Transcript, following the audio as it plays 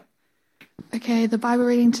Okay, the Bible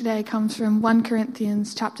reading today comes from 1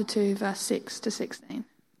 Corinthians chapter 2, verse 6 to 16.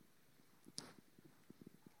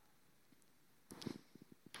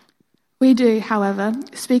 We do, however,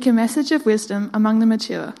 speak a message of wisdom among the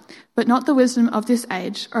mature, but not the wisdom of this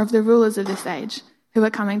age or of the rulers of this age, who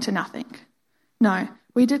are coming to nothing. No,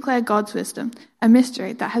 we declare God's wisdom, a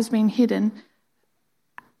mystery that has been hidden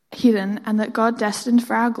and that God destined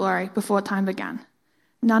for our glory before time began.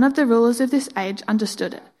 None of the rulers of this age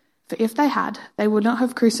understood it, for if they had, they would not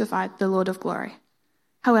have crucified the Lord of glory.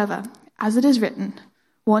 However, as it is written,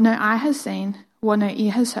 what no eye has seen, what no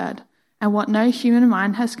ear has heard, and what no human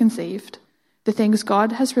mind has conceived, the things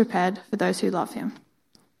God has prepared for those who love him.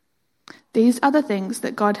 These are the things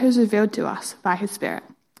that God has revealed to us by his Spirit.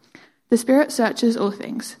 The Spirit searches all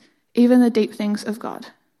things, even the deep things of God.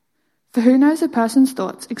 For who knows a person's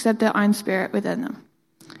thoughts except their own spirit within them?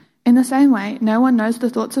 In the same way, no one knows the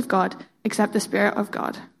thoughts of God except the Spirit of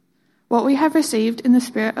God. What we have received in the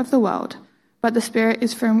spirit of the world, but the Spirit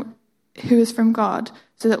who is from God,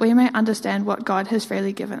 so that we may understand what God has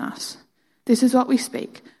freely given us. This is what we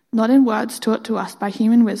speak, not in words taught to us by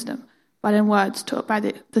human wisdom, but in words taught by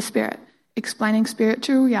the Spirit, explaining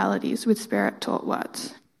spiritual realities with Spirit-taught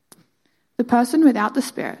words. The person without the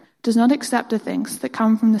Spirit does not accept the things that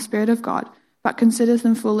come from the Spirit of God, but considers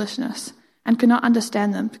them foolishness, and cannot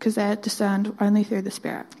understand them because they are discerned only through the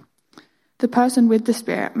Spirit. The person with the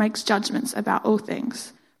Spirit makes judgments about all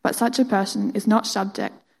things, but such a person is not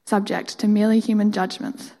subject to merely human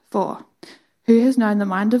judgments. For who has known the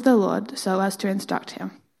mind of the Lord so as to instruct him?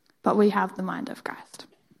 But we have the mind of Christ.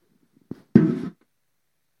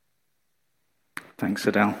 Thanks,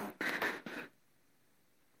 Adele.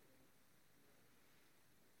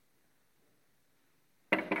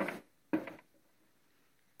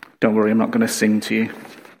 Don't worry, I'm not going to sing to you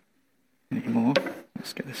anymore.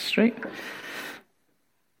 Let's get this straight.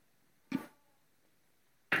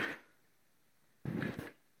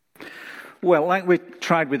 Well, like we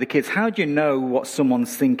tried with the kids, how do you know what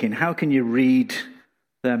someone's thinking? How can you read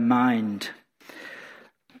their mind?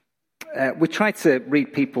 We try to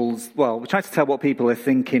tell what people are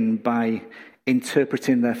thinking by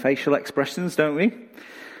interpreting their facial expressions, don't we?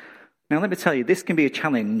 Now, let me tell you, this can be a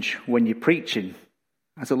challenge when you're preaching,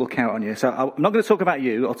 as I look out on you. So I'm not going to talk about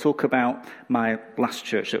you. I'll talk about my last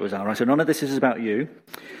church that was ours. So none of this is about you.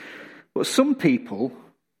 But some people,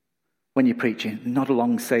 when you're preaching, nod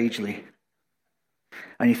along sagely.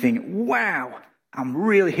 And you think, wow, I'm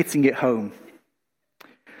really hitting it home.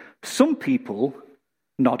 Some people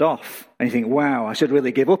nod off. And you think, wow, I should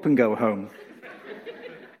really give up and go home.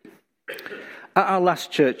 At our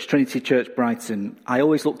last church, Trinity Church Brighton, I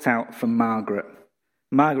always looked out for Margaret.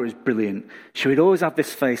 Margaret was brilliant. She would always have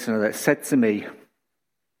this face on her that said to me,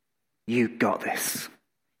 you got this.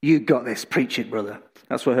 You got this. Preach it, brother.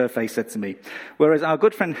 That's what her face said to me. Whereas our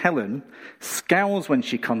good friend Helen scowls when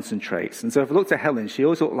she concentrates. And so if I looked at Helen, she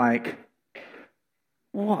always looked like,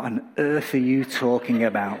 what on earth are you talking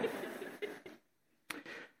about?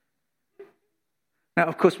 Now,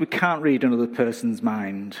 of course, we can't read another person's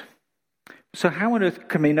mind. So how on earth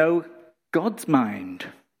can we know God's mind?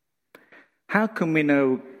 How can we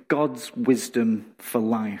know God's wisdom for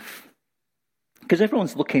life? Because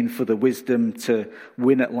everyone's looking for the wisdom to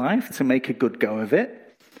win at life, to make a good go of it.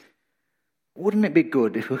 Wouldn't it be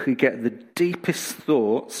good if we could get the deepest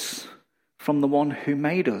thoughts from the one who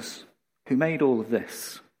made us, who made all of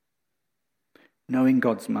this? Knowing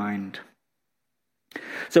God's mind.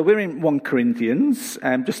 So we're in 1 Corinthians,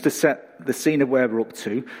 just to set the scene of where we're up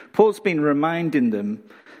to. Paul's been reminding them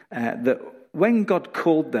that when God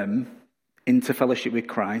called them into fellowship with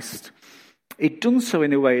Christ, he'd done so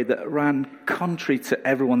in a way that ran contrary to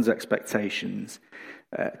everyone's expectations,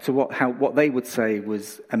 to what they would say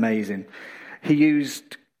was amazing.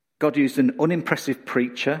 God used an unimpressive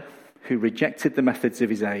preacher who rejected the methods of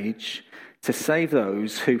his age to save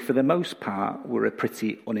those who, for the most part, were a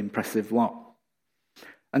pretty unimpressive lot.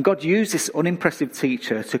 And God used this unimpressive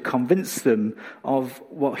teacher to convince them of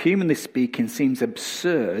what, humanly speaking, seems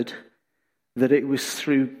absurd, that it was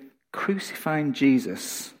through crucifying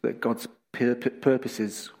Jesus that God's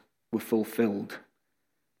purposes were fulfilled.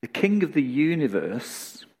 The King of the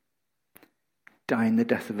universe dying the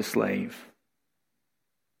death of a slave.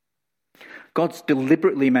 God's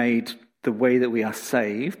deliberately made the way that we are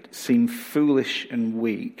saved seem foolish and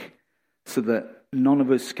weak so that none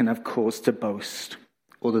of us can have cause to boast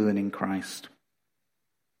other than in Christ.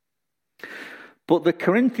 But the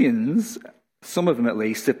Corinthians, some of them at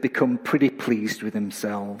least, have become pretty pleased with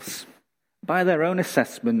themselves. By their own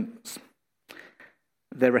assessments,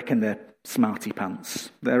 they reckon they're smarty pants.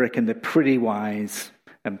 They reckon they're pretty wise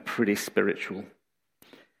and pretty spiritual.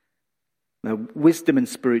 Now, wisdom and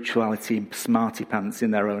spirituality, smarty pants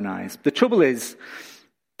in their own eyes. The trouble is,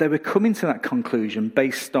 they were coming to that conclusion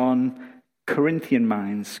based on Corinthian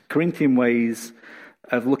minds, Corinthian ways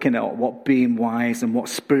of looking at what being wise and what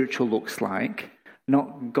spiritual looks like,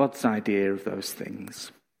 not God's idea of those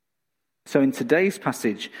things. So in today's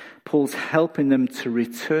passage, Paul's helping them to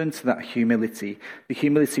return to that humility, the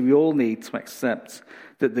humility we all need to accept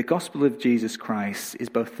that the gospel of Jesus Christ is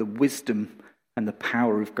both the wisdom and the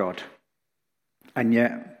power of God. And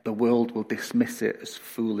yet the world will dismiss it as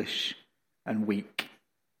foolish and weak.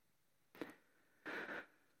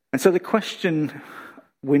 And so the question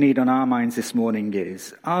we need on our minds this morning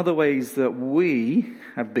is, are the ways that we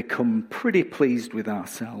have become pretty pleased with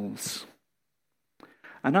ourselves?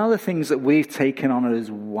 And are the things that we've taken on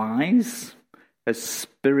as wise, as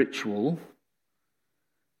spiritual,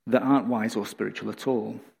 that aren't wise or spiritual at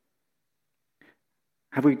all?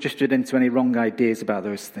 Have we drifted into any wrong ideas about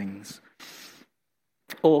those things?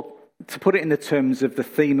 Or, to put it in the terms of the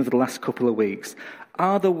theme of the last couple of weeks,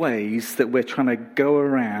 are the ways that we're trying to go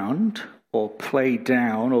around or play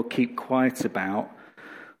down or keep quiet about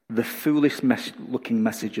the foolish-looking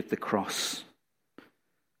message of the cross?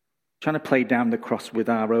 Trying to play down the cross with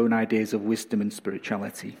our own ideas of wisdom and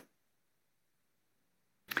spirituality.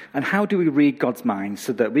 And how do we read God's mind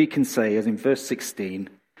so that we can say, as in verse 16,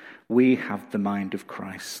 we have the mind of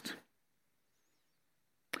Christ?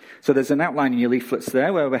 So there's an outline in your leaflets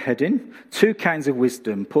there where we're heading. 2 kinds of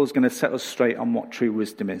wisdom. Paul's going to set us straight on what true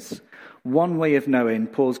wisdom is. One way of knowing,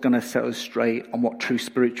 Paul's going to set us straight on what true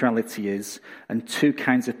spirituality is. And 2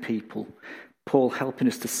 kinds of people. Paul helping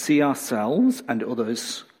us to see ourselves and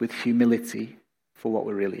others with humility for what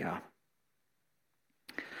we really are.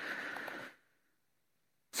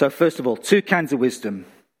 So first of all, 2 kinds of wisdom.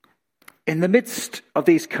 In the midst of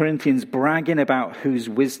these Corinthians bragging about whose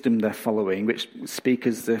wisdom they're following, which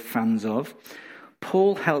speakers they're fans of,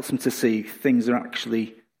 Paul helps them to see things are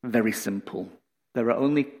actually very simple. There are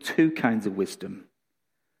only 2 kinds of wisdom.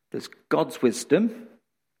 There's God's wisdom,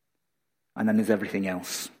 and then there's everything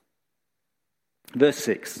else. Verse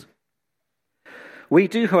 6. We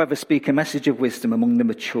do, however, speak a message of wisdom among the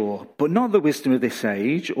mature, but not the wisdom of this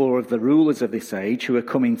age or of the rulers of this age who are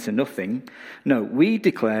coming to nothing. No, we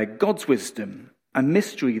declare God's wisdom, a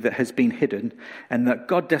mystery that has been hidden and that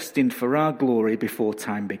God destined for our glory before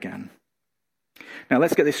time began. Now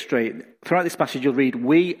let's get this straight. Throughout this passage you'll read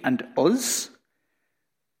we and us.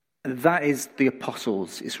 That is the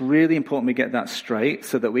apostles. It's really important we get that straight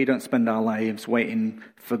so that we don't spend our lives waiting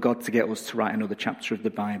for God to get us to write another chapter of the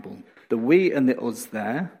Bible. The we and the us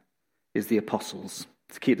there is the apostles.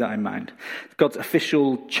 To keep that in mind. God's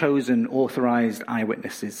official, chosen, authorized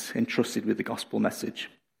eyewitnesses entrusted with the gospel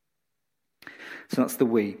message. So that's the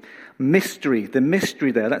we. Mystery, the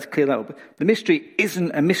mystery there, let's clear that up. The mystery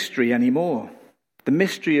isn't a mystery anymore. The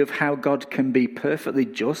mystery of how God can be perfectly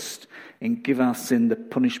just and give our sin the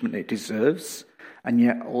punishment it deserves, and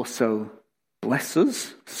yet also bless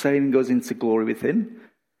us, saving us into glory with him.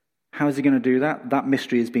 How is he going to do that? That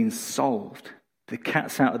mystery has been solved. The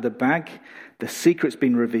cat's out of the bag. The secret's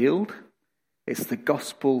been revealed. It's the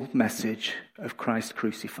gospel message of Christ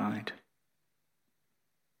crucified.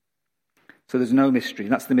 So there's no mystery.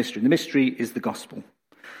 That's the mystery. The mystery is the gospel.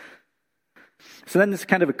 So then there's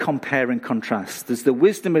kind of a compare and contrast. There's the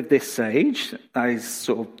wisdom of this age, that is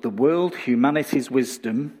sort of the world, humanity's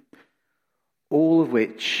wisdom, all of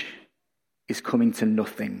which is coming to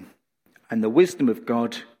nothing. And the wisdom of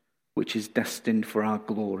God, which is destined for our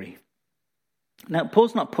glory. Now,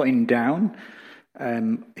 Paul's not putting down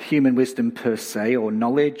human wisdom per se, or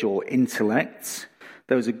knowledge, or intellect.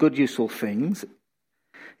 Those are good, useful things.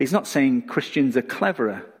 He's not saying Christians are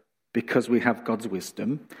cleverer because we have God's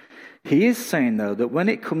wisdom. He is saying, though, that when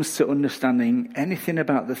it comes to understanding anything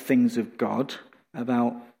about the things of God,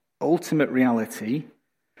 about ultimate reality,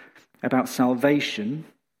 about salvation,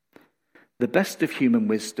 the best of human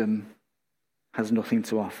wisdom has nothing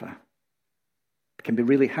to offer. It can be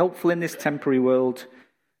really helpful in this temporary world,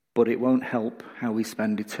 but it won't help how we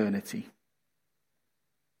spend eternity.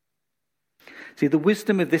 See, the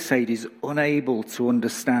wisdom of this age is unable to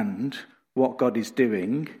understand what God is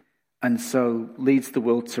doing, and so leads the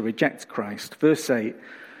world to reject Christ. Verse 8,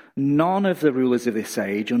 none of the rulers of this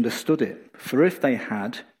age understood it, for if they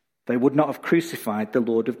had, they would not have crucified the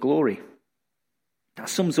Lord of glory. That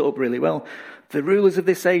sums it up really well. The rulers of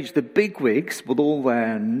this age, the bigwigs, with all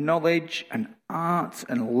their knowledge and art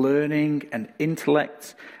and learning and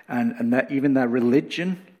intellect and even their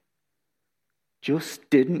religion, just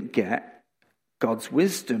didn't get God's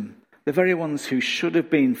wisdom. The very ones who should have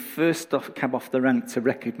been first cab off the rank to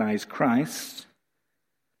recognize Christ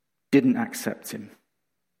didn't accept him.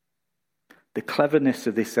 The cleverness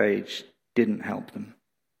of this age didn't help them.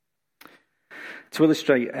 To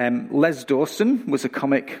illustrate, Les Dawson was a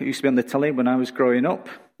comic who used to be on the telly when I was growing up,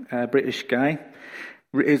 a British guy.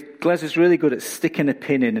 Les is really good at sticking a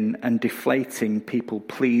pin in and deflating people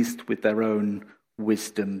pleased with their own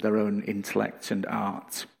wisdom, their own intellect and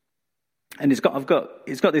art. And he's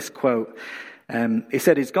got this quote. He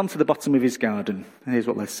said he's gone to the bottom of his garden. And here's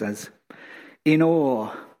what Les says. "In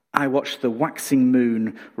awe, I watched the waxing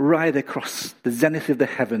moon ride across the zenith of the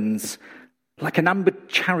heavens like an amber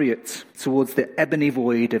chariot towards the ebony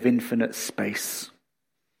void of infinite space,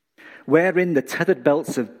 wherein the tethered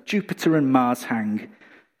belts of Jupiter and Mars hang,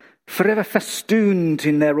 forever festooned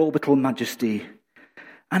in their orbital majesty.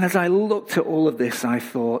 And as I looked at all of this, I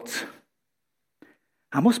thought,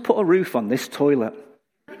 I must put a roof on this toilet."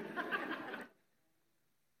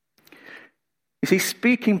 You see,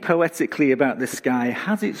 speaking poetically about the sky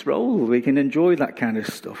has its role. We can enjoy that kind of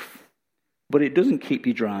stuff. But it doesn't keep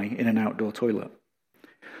you dry in an outdoor toilet.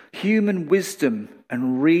 Human wisdom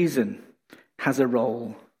and reason has a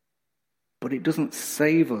role, but it doesn't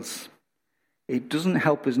save us. It doesn't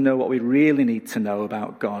help us know what we really need to know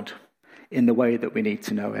about God in the way that we need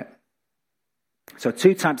to know it. So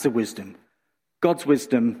 2 types of wisdom: God's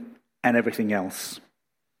wisdom and everything else.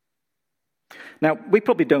 Now, we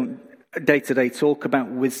probably don't day-to-day talk about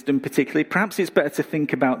wisdom particularly. Perhaps it's better to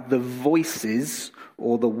think about the voices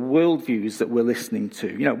or the worldviews that we're listening to.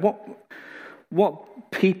 You know,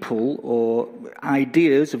 what people or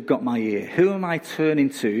ideas have got my ear? Who am I turning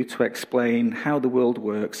to explain how the world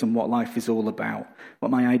works and what life is all about,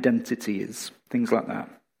 what my identity is, things like that.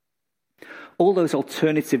 All those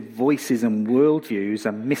alternative voices and worldviews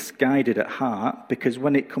are misguided at heart because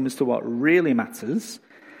when it comes to what really matters,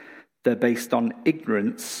 they're based on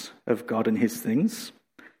ignorance of God and his things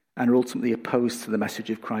and are ultimately opposed to the message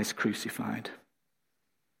of Christ crucified.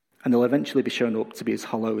 And they'll eventually be shown up to be as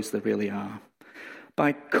hollow as they really are.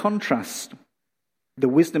 By contrast, the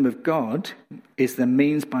wisdom of God is the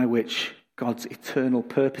means by which God's eternal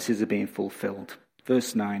purposes are being fulfilled.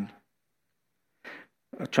 Verse 9.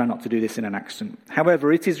 I'll try not to do this in an accent.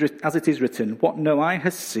 "However, as it is written, what no eye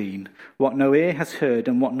has seen, what no ear has heard,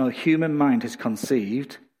 and what no human mind has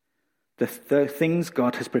conceived, the things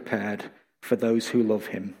God has prepared for those who love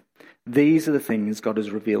him. These are the things God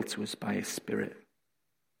has revealed to us by his Spirit."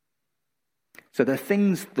 So the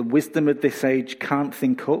things the wisdom of this age can't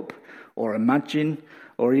think up or imagine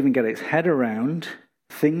or even get its head around,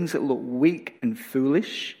 things that look weak and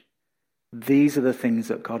foolish, these are the things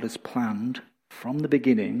that God has planned from the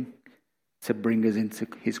beginning to bring us into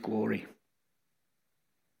his glory.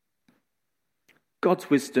 God's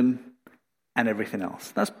wisdom and everything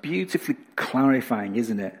else. That's beautifully clarifying,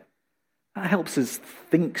 isn't it? That helps us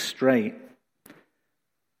think straight.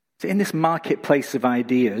 So in this marketplace of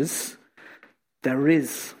ideas, there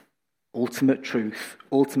is ultimate truth,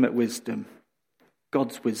 ultimate wisdom,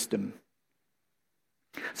 God's wisdom.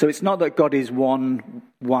 So it's not that God is one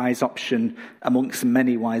wise option amongst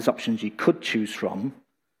many wise options you could choose from.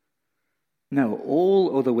 No,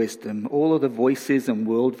 all other wisdom, all other voices and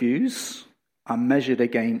worldviews are measured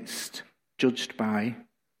against, judged by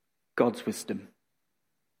God's wisdom.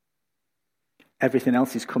 Everything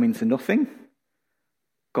else is coming to nothing.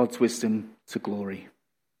 God's wisdom to glory.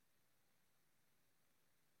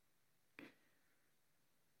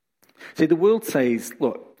 See, the world says,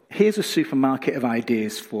 look, here's a supermarket of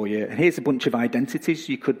ideas for you, and here's a bunch of identities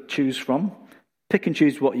you could choose from. Pick and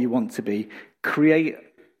choose what you want to be. Create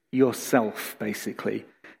yourself, basically.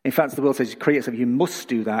 In fact, the world says, create yourself. You must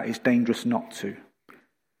do that. It's dangerous not to.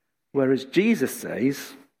 Whereas Jesus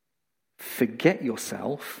says, forget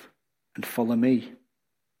yourself and follow me.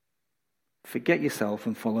 Forget yourself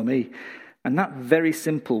and follow me. And that very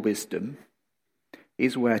simple wisdom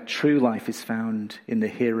is where true life is found in the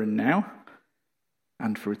here and now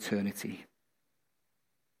and for eternity.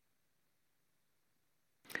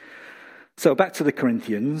 So back to the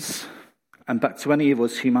Corinthians, and back to any of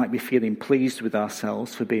us who might be feeling pleased with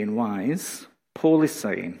ourselves for being wise, Paul is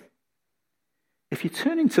saying, if you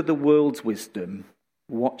turn into the world's wisdom,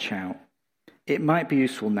 watch out. It might be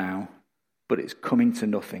useful now, but it's coming to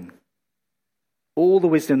nothing. All the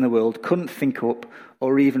wisdom in the world couldn't think up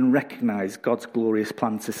or even recognize God's glorious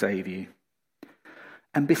plan to save you.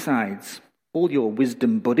 And besides, all your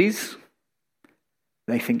wisdom buddies,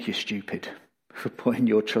 they think you're stupid for putting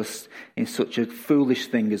your trust in such a foolish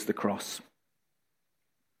thing as the cross.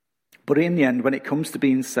 But in the end, when it comes to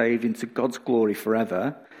being saved into God's glory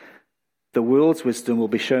forever, the world's wisdom will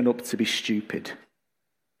be shown up to be stupid.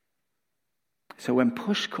 So when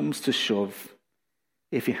push comes to shove,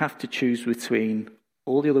 if you have to choose between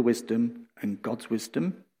all the other wisdom and God's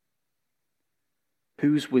wisdom,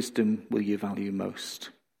 Whose wisdom will you value most?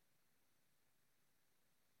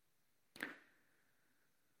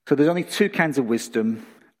 So there's only two kinds of wisdom,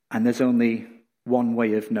 and there's only one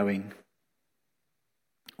way of knowing.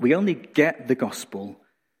 We only get the gospel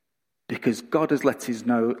because God has let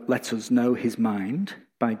us know his mind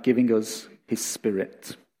by giving us his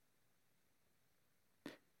Spirit.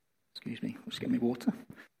 Excuse me, I'll just get me water.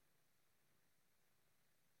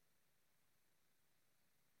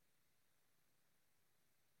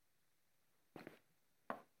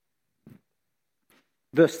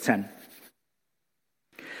 Verse 10.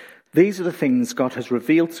 These are the things God has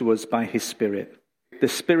revealed to us by his Spirit. The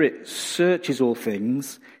Spirit searches all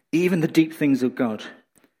things, even the deep things of God.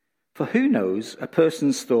 For who knows a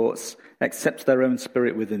person's thoughts except their own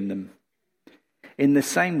spirit within them? In the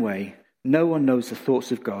same way, no one knows the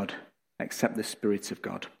thoughts of God except the Spirit of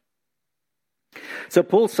God. So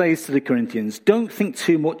Paul says to the Corinthians, don't think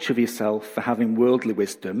too much of yourself for having worldly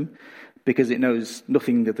wisdom, because it knows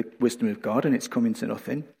nothing of the wisdom of God and it's coming to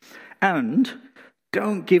nothing. And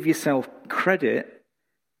don't give yourself credit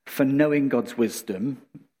for knowing God's wisdom,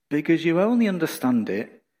 because you only understand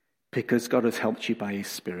it because God has helped you by his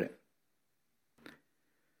Spirit.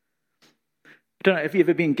 I don't know, have you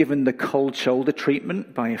ever been given the cold shoulder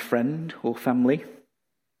treatment by a friend or family?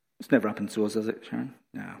 It's never happened to us, has it, Sharon?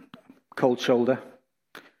 No. Cold shoulder.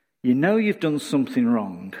 You know you've done something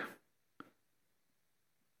wrong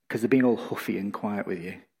because they're being all huffy and quiet with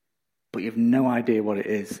you, but you've no idea what it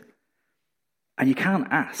is. And you can't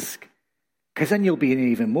ask, because then you'll be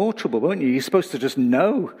in even more trouble, won't you? You're supposed to just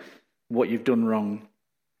know what you've done wrong.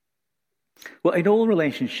 Well, in all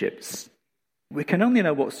relationships, we can only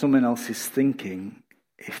know what someone else is thinking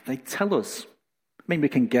if they tell us. I mean, we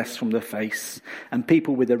can guess from their face, and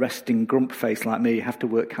people with a resting grump face like me have to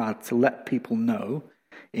work hard to let people know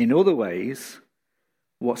in other ways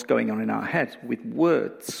what's going on in our head with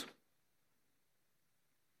words.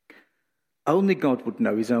 Only God would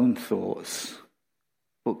know his own thoughts,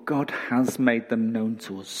 but God has made them known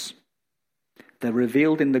to us. They're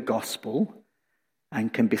revealed in the gospel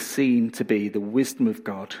and can be seen to be the wisdom of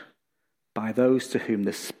God by those to whom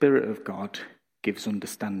the Spirit of God gives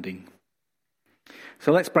understanding.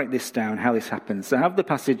 So let's break this down, how this happens. So have the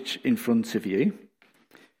passage in front of you,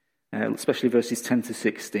 especially verses 10 to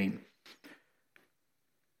 16.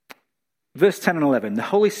 Verse 10 and 11, the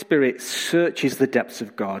Holy Spirit searches the depths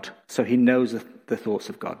of God, so he knows the thoughts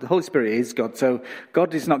of God. The Holy Spirit is God, so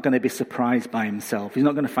God is not going to be surprised by himself. He's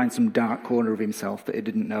not going to find some dark corner of himself that he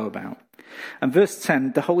didn't know about. And verse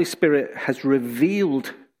 10, the Holy Spirit has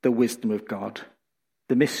revealed the wisdom of God,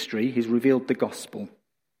 the mystery. He's revealed the gospel.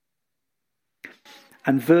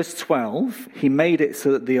 And verse 12, he made it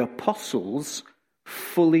so that the apostles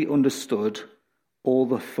fully understood all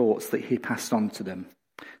the thoughts that he passed on to them.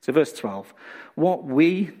 So verse 12, what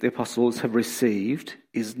we, the apostles, have received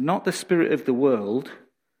is not the spirit of the world,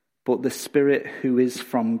 but the Spirit who is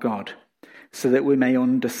from God, so that we may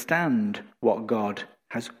understand what God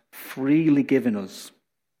has freely given us.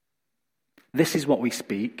 This is what we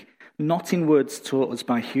speak, not in words taught us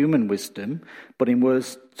by human wisdom, but in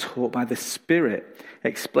words taught by the Spirit,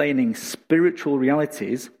 explaining spiritual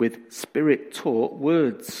realities with Spirit-taught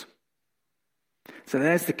words. So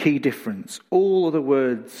there's the key difference. All other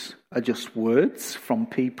words are just words from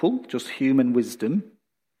people, just human wisdom.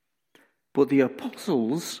 But the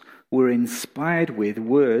apostles were inspired with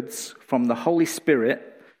words from the Holy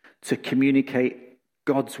Spirit to communicate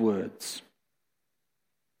God's words.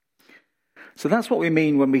 So that's what we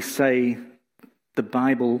mean when we say the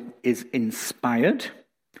Bible is inspired.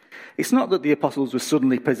 It's not that the apostles were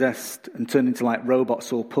suddenly possessed and turned into like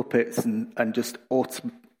robots or puppets and just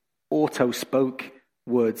auto-spoke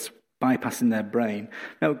words bypassing their brain.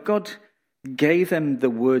 No, God gave them the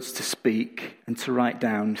words to speak and to write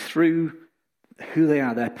down through who they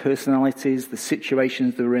are, their personalities, the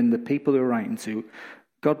situations they were in, the people they were writing to.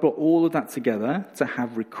 God brought all of that together to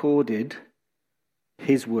have recorded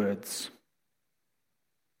his words.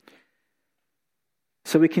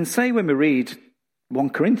 So we can say when we read 1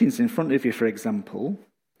 Corinthians in front of you, for example,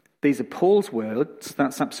 these are Paul's words,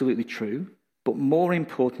 that's absolutely true. But more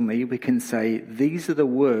importantly, we can say these are the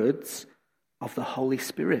words of the Holy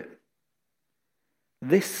Spirit.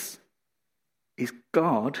 This is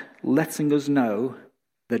God letting us know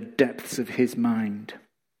the depths of his mind.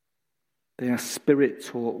 They are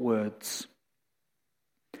Spirit-taught words.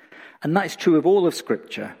 And that is true of all of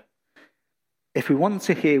Scripture. If we want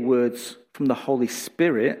to hear words from the Holy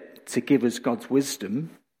Spirit to give us God's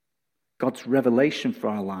wisdom, God's revelation for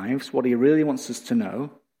our lives, what he really wants us to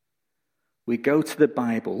know, we go to the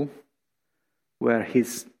Bible where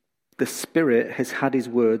the Spirit has had his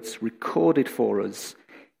words recorded for us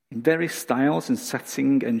in various styles and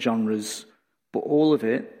setting and genres, but all of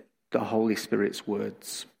it the Holy Spirit's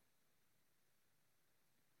words.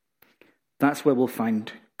 That's where we'll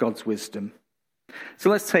find God's wisdom. So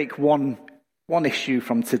let's take one issue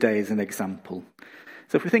from today as an example.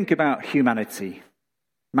 So if we think about humanity,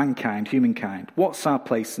 mankind, humankind, what's our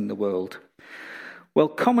place in the world? Well,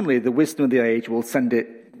 commonly the wisdom of the age will send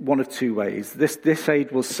it one of two ways. This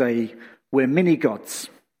age will say we're mini-gods,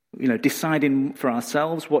 deciding for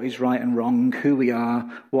ourselves what is right and wrong, who we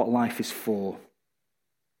are, what life is for.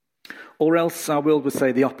 Or else our world would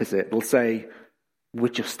say the opposite. They'll say we're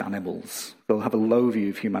just animals. They'll have a low view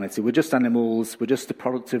of humanity. We're just animals. We're just a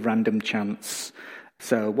product of random chance.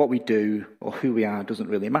 So what we do or who we are doesn't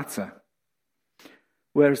really matter.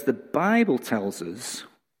 Whereas the Bible tells us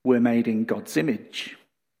we're made in God's image.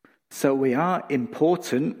 So we are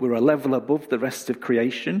important. We're a level above the rest of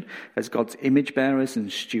creation as God's image bearers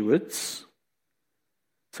and stewards.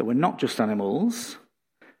 So we're not just animals.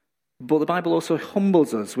 But the Bible also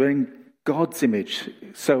humbles us. We're in God's image.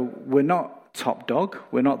 So we're not top dog.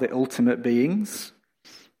 We're not the ultimate beings.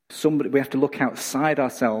 We have to look outside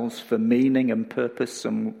ourselves for meaning and purpose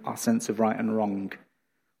and our sense of right and wrong.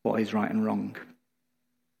 What is right and wrong?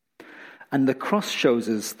 And the cross shows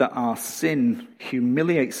us that our sin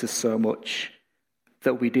humiliates us so much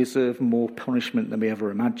that we deserve more punishment than we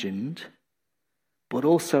ever imagined, but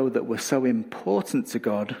also that we're so important to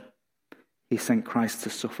God, he sent Christ to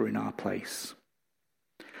suffer in our place.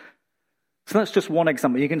 So that's just one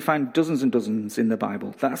example. You can find dozens and dozens in the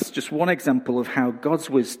Bible. That's just one example of how God's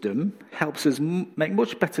wisdom helps us make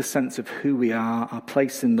much better sense of who we are, our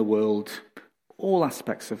place in the world, all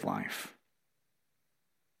aspects of life.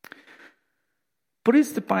 But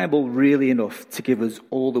is the Bible really enough to give us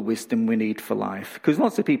all the wisdom we need for life? Because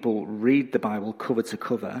lots of people read the Bible cover to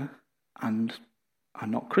cover and are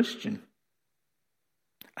not Christian.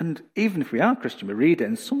 And even if we are Christian, we read it,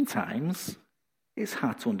 and sometimes it's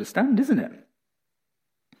hard to understand, isn't it?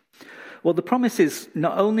 Well, the promise is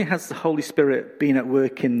not only has the Holy Spirit been at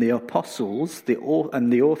work in the apostles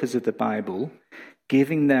and the authors of the Bible,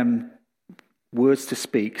 giving them words to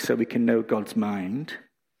speak so we can know God's mind.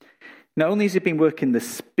 Not only has he been working the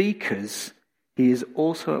speakers, he is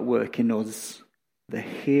also at work in us, the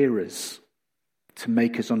hearers, to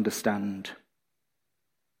make us understand.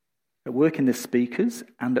 At work in the speakers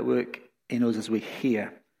and at work in us as we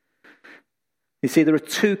hear. You see, there are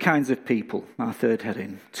two kinds of people, our third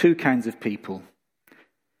heading. Two kinds of people.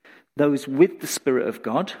 Those with the Spirit of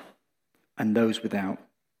God and those without.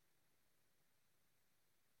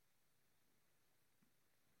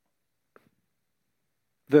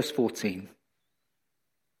 Verse 14.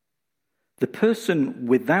 The person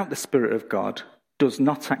without the Spirit of God does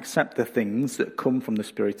not accept the things that come from the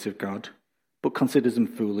Spirit of God, but considers them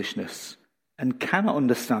foolishness, and cannot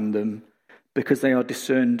understand them because they are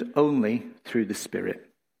discerned only through the Spirit.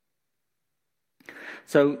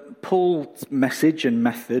 So Paul's message and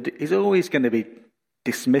method is always going to be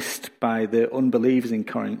dismissed by the unbelievers in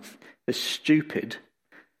Corinth as stupid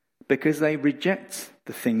because they reject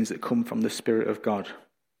the things that come from the Spirit of God.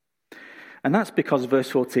 And that's because, verse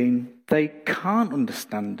 14, they can't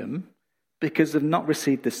understand them because they've not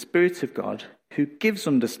received the Spirit of God who gives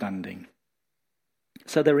understanding.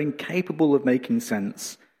 So they're incapable of making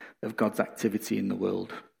sense of God's activity in the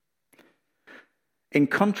world. In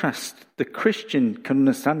contrast, the Christian can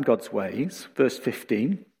understand God's ways. Verse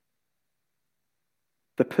 15,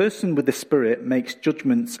 the person with the Spirit makes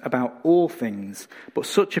judgments about all things, but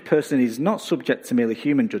such a person is not subject to merely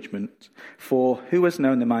human judgment. For who has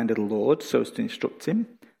known the mind of the Lord so as to instruct him?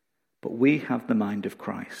 But we have the mind of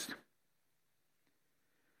Christ.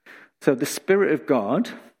 So the Spirit of God,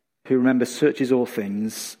 who remember searches all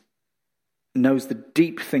things, knows the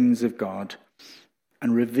deep things of God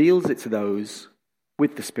and reveals it to those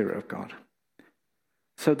with the Spirit of God.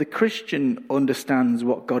 So the Christian understands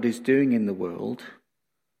what God is doing in the world,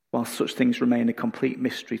 while such things remain a complete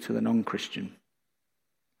mystery to the non-Christian.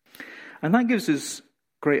 And that gives us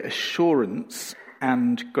great assurance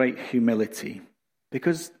and great humility,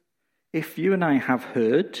 because if you and I have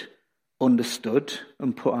heard, understood,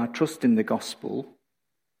 and put our trust in the gospel,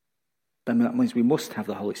 then that means we must have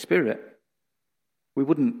the Holy Spirit. We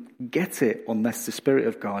wouldn't get it unless the Spirit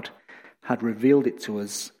of God had revealed it to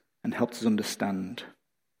us and helped us understand.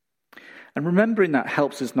 And remembering that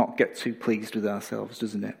helps us not get too pleased with ourselves,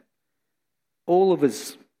 doesn't it? All of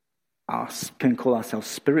us can call ourselves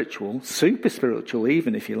spiritual, super spiritual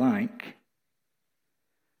even, if you like.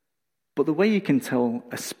 But the way you can tell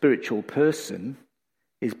a spiritual person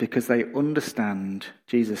is because they understand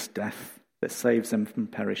Jesus' death that saves them from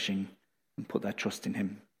perishing and put their trust in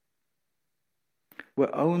him.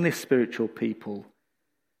 We're only spiritual people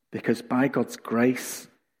because by God's grace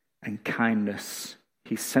and kindness,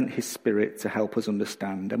 he sent his Spirit to help us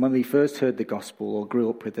understand. And when we first heard the gospel or grew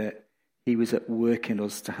up with it, he was at work in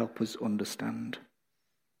us to help us understand.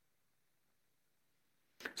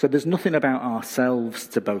 So there's nothing about ourselves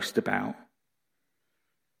to boast about.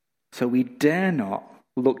 So we dare not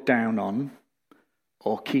look down on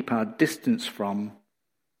or keep our distance from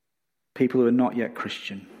people who are not yet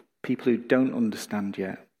Christian, people who don't understand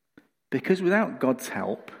yet. Because without God's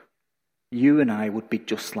help, you and I would be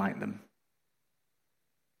just like them.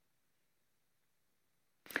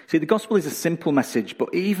 See, the gospel is a simple message,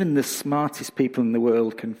 but even the smartest people in the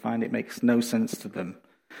world can find it makes no sense to them.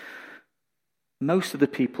 Most of the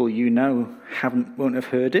people you know won't have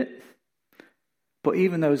heard it, but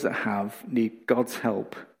even those that have need God's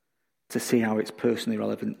help to see how it's personally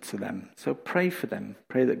relevant to them. So pray for them.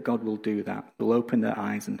 Pray that God will do that, will open their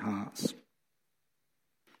eyes and hearts.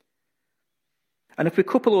 And if we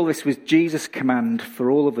couple all this with Jesus' command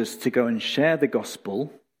for all of us to go and share the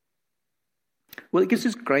gospel, well, it gives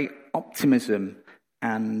us great optimism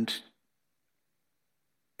and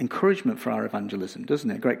encouragement for our evangelism,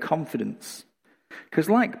 doesn't it? Great confidence. Because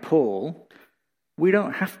like Paul, we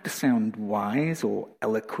don't have to sound wise or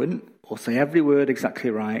eloquent or say every word exactly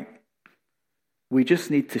right. We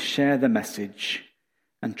just need to share the message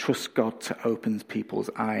and trust God to open people's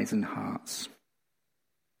eyes and hearts.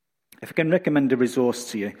 If I can recommend a resource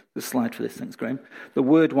to you, the slide for this, thanks Graham, the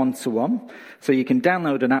Word 1-to-1. So you can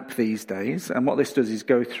download an app these days, and what this does is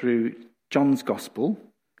go through John's Gospel.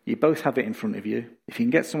 You both have it in front of you. If you can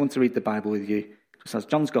get someone to read the Bible with you, it just has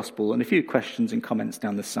John's Gospel and a few questions and comments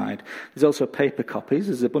down the side. There's also paper copies.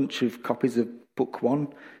 There's a bunch of copies of Book 1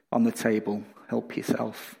 on the table. Help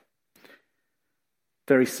yourself.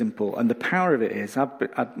 Very simple. And the power of it is,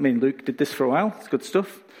 Luke did this for a while. It's good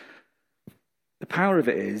stuff. The power of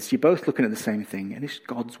it is you're both looking at the same thing, and it's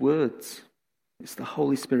God's words. It's the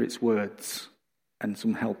Holy Spirit's words and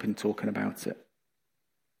some help in talking about it.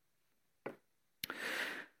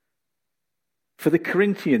 For the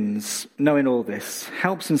Corinthians, knowing all this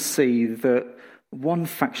helps them see that one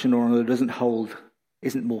faction or another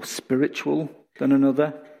isn't more spiritual than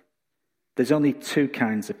another. There's only two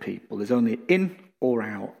kinds of people. There's only in or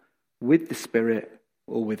out, with the Spirit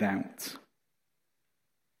or without.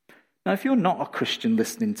 Now, if you're not a Christian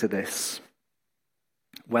listening to this,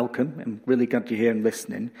 welcome. I'm really glad you're here and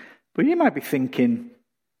listening. But you might be thinking,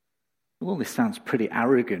 well, this sounds pretty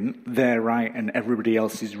arrogant. They're right and everybody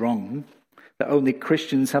else is wrong. That only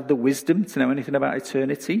Christians have the wisdom to know anything about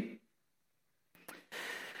eternity.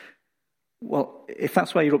 Well, if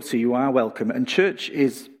that's where you're up to, you are welcome. And church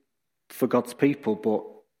is for God's people, but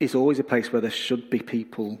is always a place where there should be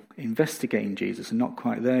people investigating Jesus and not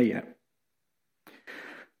quite there yet.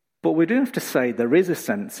 But we do have to say there is a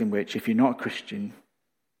sense in which if you're not a Christian,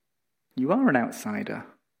 you are an outsider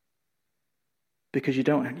because you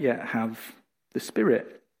don't yet have the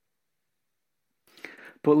Spirit.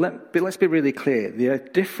 But let's be really clear. The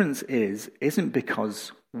difference isn't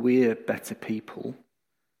because we're better people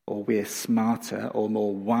or we're smarter or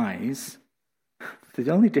more wise.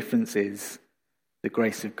 The only difference is the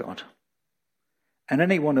grace of God. And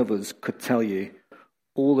any one of us could tell you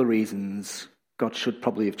all the reasons God should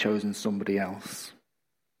probably have chosen somebody else.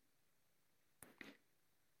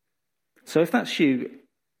 So if that's you,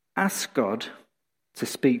 ask God to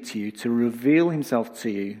speak to you, to reveal himself to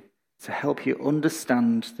you, to help you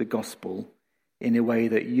understand the gospel in a way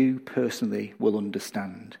that you personally will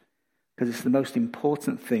understand. Because it's the most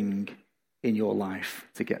important thing in your life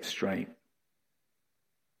to get straight.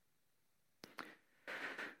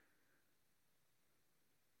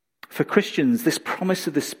 For Christians, this promise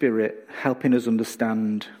of the Spirit helping us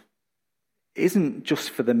understand isn't just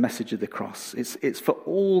for the message of the cross. It's for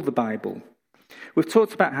all the Bible. We've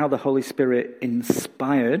talked about how the Holy Spirit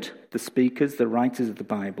inspired the speakers, the writers of the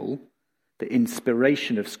Bible, the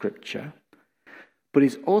inspiration of Scripture, but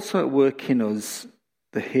he's also at work in us,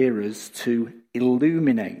 the hearers, to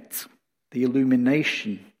illuminate the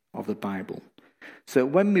illumination of the Bible. So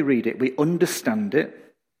when we read it, we understand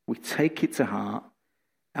it, we take it to heart,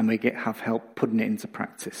 and we have help putting it into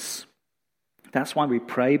practice. That's why we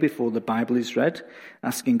pray before the Bible is read,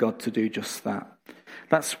 asking God to do just that.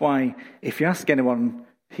 That's why if you ask anyone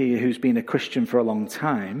here who's been a Christian for a long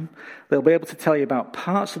time, they'll be able to tell you about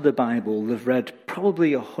parts of the Bible they've read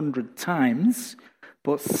probably 100 times,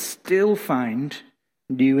 but still find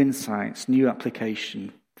new insights, new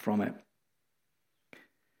application from it.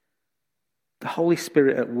 The Holy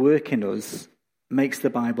Spirit at work in us makes the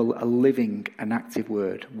Bible a living and active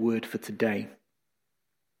word for today.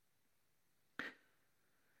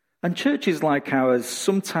 And churches like ours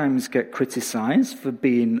sometimes get criticised for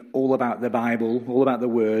being all about the Bible, all about the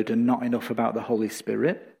Word, and not enough about the Holy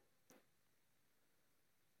Spirit.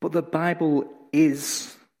 But the Bible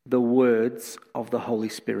is the words of the Holy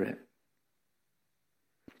Spirit.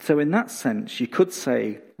 So in that sense, you could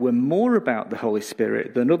say we're more about the Holy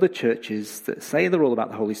Spirit than other churches that say they're all about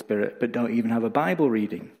the Holy Spirit but don't even have a Bible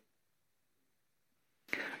reading.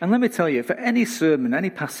 And let me tell you, for any sermon, any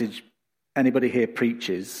passage anybody here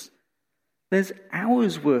preaches, there's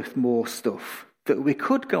hours worth more stuff that we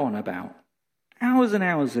could go on about. Hours and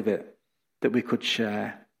hours of it that we could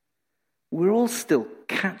share. We're all still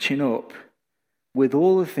catching up with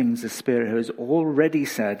all the things the Spirit has already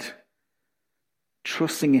said,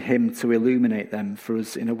 trusting him to illuminate them for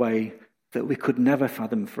us in a way that we could never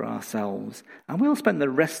fathom for ourselves. And we'll spend the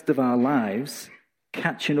rest of our lives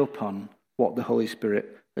catching up on what the Holy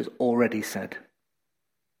Spirit has already said.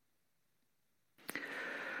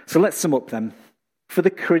 So let's sum up then. For the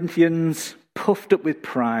Corinthians, puffed up with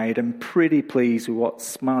pride and pretty pleased with what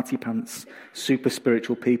smarty pants, super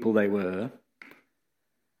spiritual people they were,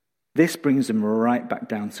 this brings them right back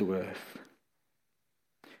down to earth.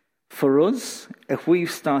 For us, if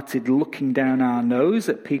we've started looking down our nose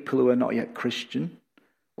at people who are not yet Christian,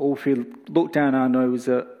 or if we look down our nose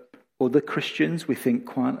at other Christians we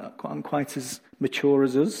think aren't quite as mature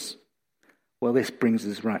as us, well, this brings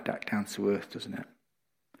us right back down to earth, doesn't it?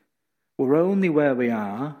 We're only where we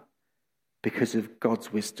are because of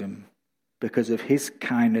God's wisdom, because of his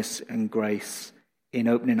kindness and grace in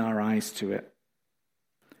opening our eyes to it.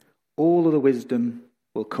 All of the wisdom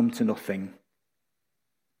will come to nothing.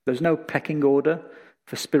 There's no pecking order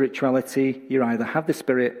for spirituality. You either have the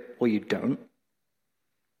Spirit or you don't.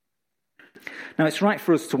 Now, it's right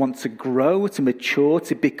for us to want to grow, to mature,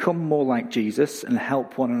 to become more like Jesus and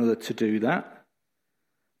help one another to do that.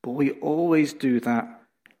 But we always do that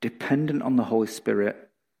dependent on the Holy Spirit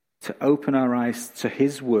to open our eyes to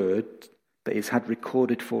his word that he's had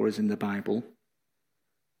recorded for us in the Bible,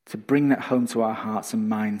 to bring that home to our hearts and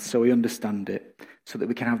minds so we understand it, so that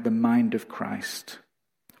we can have the mind of Christ.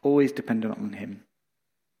 Always dependent on him.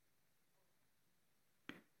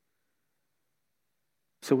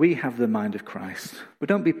 So we have the mind of Christ. But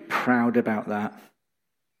don't be proud about that.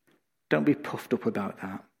 Don't be puffed up about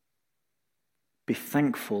that. Be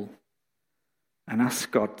thankful and ask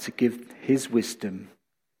God to give his wisdom,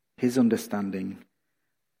 his understanding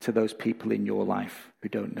to those people in your life who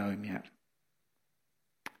don't know him yet.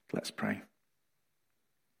 Let's pray.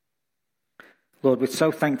 Lord, we're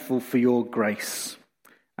so thankful for your grace.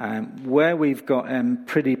 Where we've got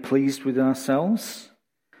pretty pleased with ourselves,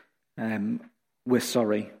 we're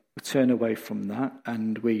sorry. We turn away from that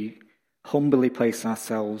and we humbly place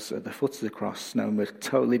ourselves at the foot of the cross, knowing we're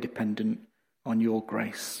totally dependent on your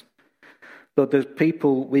grace. Lord, there's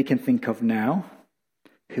people we can think of now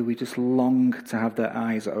who we just long to have their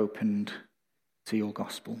eyes opened to your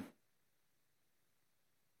gospel.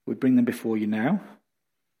 We bring them before you now.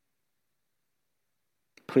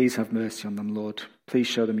 Please have mercy on them, Lord. Please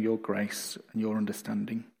show them your grace and your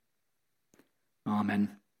understanding.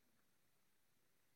 Amen.